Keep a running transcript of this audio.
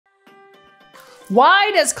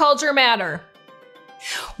Why does culture matter?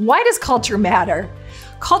 Why does culture matter?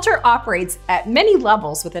 Culture operates at many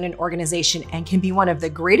levels within an organization and can be one of the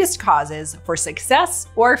greatest causes for success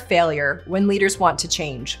or failure when leaders want to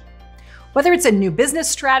change. Whether it's a new business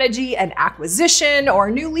strategy, an acquisition,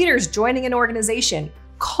 or new leaders joining an organization,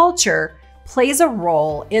 culture plays a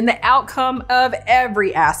role in the outcome of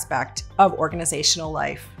every aspect of organizational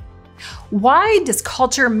life. Why does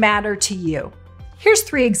culture matter to you? Here's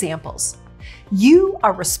 3 examples. You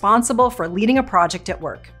are responsible for leading a project at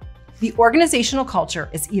work. The organizational culture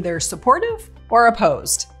is either supportive or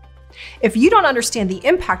opposed. If you don't understand the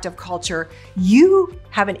impact of culture, you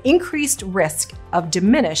have an increased risk of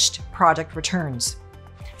diminished project returns.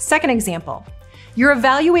 Second example, you're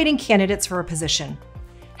evaluating candidates for a position.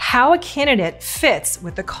 How a candidate fits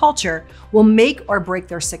with the culture will make or break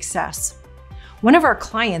their success. One of our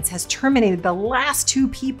clients has terminated the last 2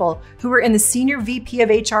 people who were in the senior VP of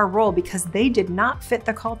HR role because they did not fit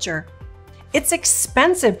the culture. It's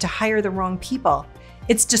expensive to hire the wrong people.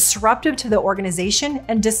 It's disruptive to the organization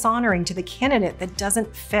and dishonoring to the candidate that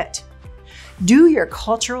doesn't fit. Do your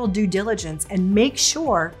cultural due diligence and make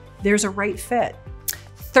sure there's a right fit.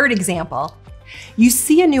 Third example, you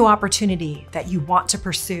see a new opportunity that you want to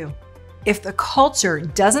pursue. If the culture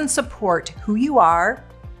doesn't support who you are,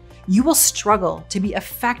 you will struggle to be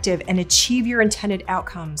effective and achieve your intended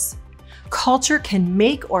outcomes. Culture can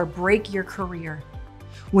make or break your career.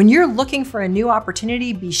 When you're looking for a new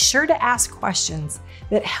opportunity, be sure to ask questions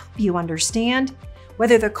that help you understand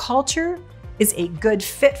whether the culture is a good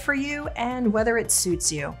fit for you and whether it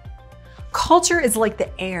suits you. Culture is like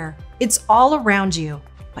the air. It's all around you,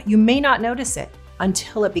 but you may not notice it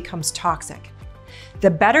until it becomes toxic.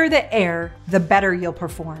 The better the air, the better you'll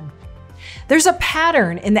perform. There's a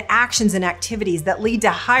pattern in the actions and activities that lead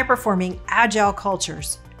to high-performing agile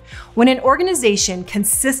cultures. When an organization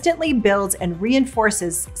consistently builds and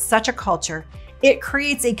reinforces such a culture, it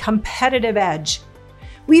creates a competitive edge.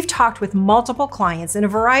 We've talked with multiple clients in a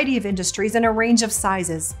variety of industries and a range of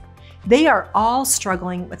sizes. They are all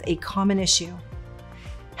struggling with a common issue.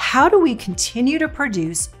 How do we continue to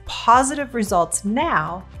produce positive results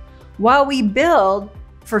now while we build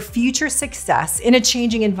for future success in a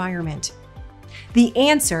changing environment? The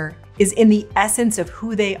answer is in the essence of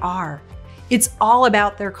who they are. It's all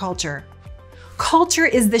about their culture. Culture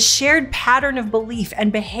is the shared pattern of belief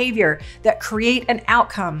and behavior that create an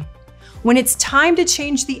outcome. When it's time to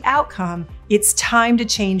change the outcome, it's time to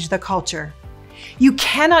change the culture. You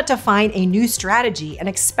cannot define a new strategy and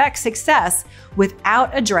expect success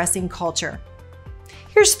without addressing culture.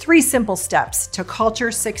 Here's 3 simple steps to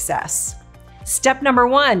culture success. Step number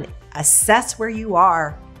 1, assess where you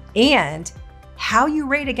are and how you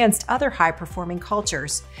rate against other high-performing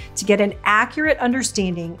cultures to get an accurate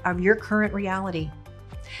understanding of your current reality.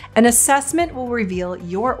 An assessment will reveal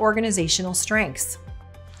your organizational strengths.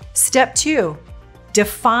 Step 2,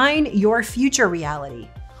 define your future reality.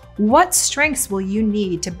 What strengths will you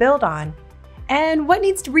need to build on? And what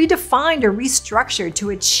needs to be redefined or restructured to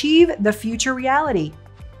achieve the future reality?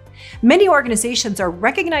 Many organizations are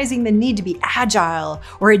recognizing the need to be agile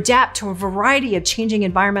or adapt to a variety of changing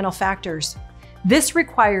environmental factors. This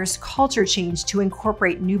requires culture change to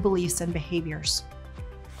incorporate new beliefs and behaviors.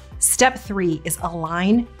 Step 3 is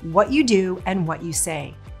align what you do and what you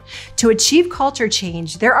say. To achieve culture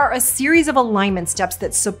change, there are a series of alignment steps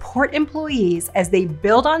that support employees as they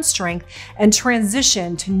build on strength and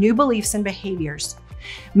transition to new beliefs and behaviors.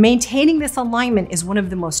 Maintaining this alignment is one of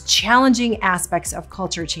the most challenging aspects of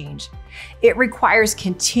culture change. It requires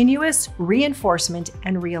continuous reinforcement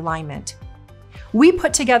and realignment. We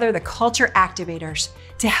put together the culture activators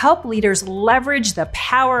to help leaders leverage the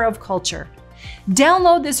power of culture.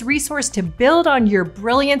 Download this resource to build on your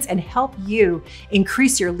brilliance and help you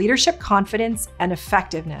increase your leadership confidence and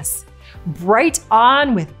effectiveness. Bright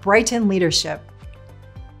on with Brighton Leadership.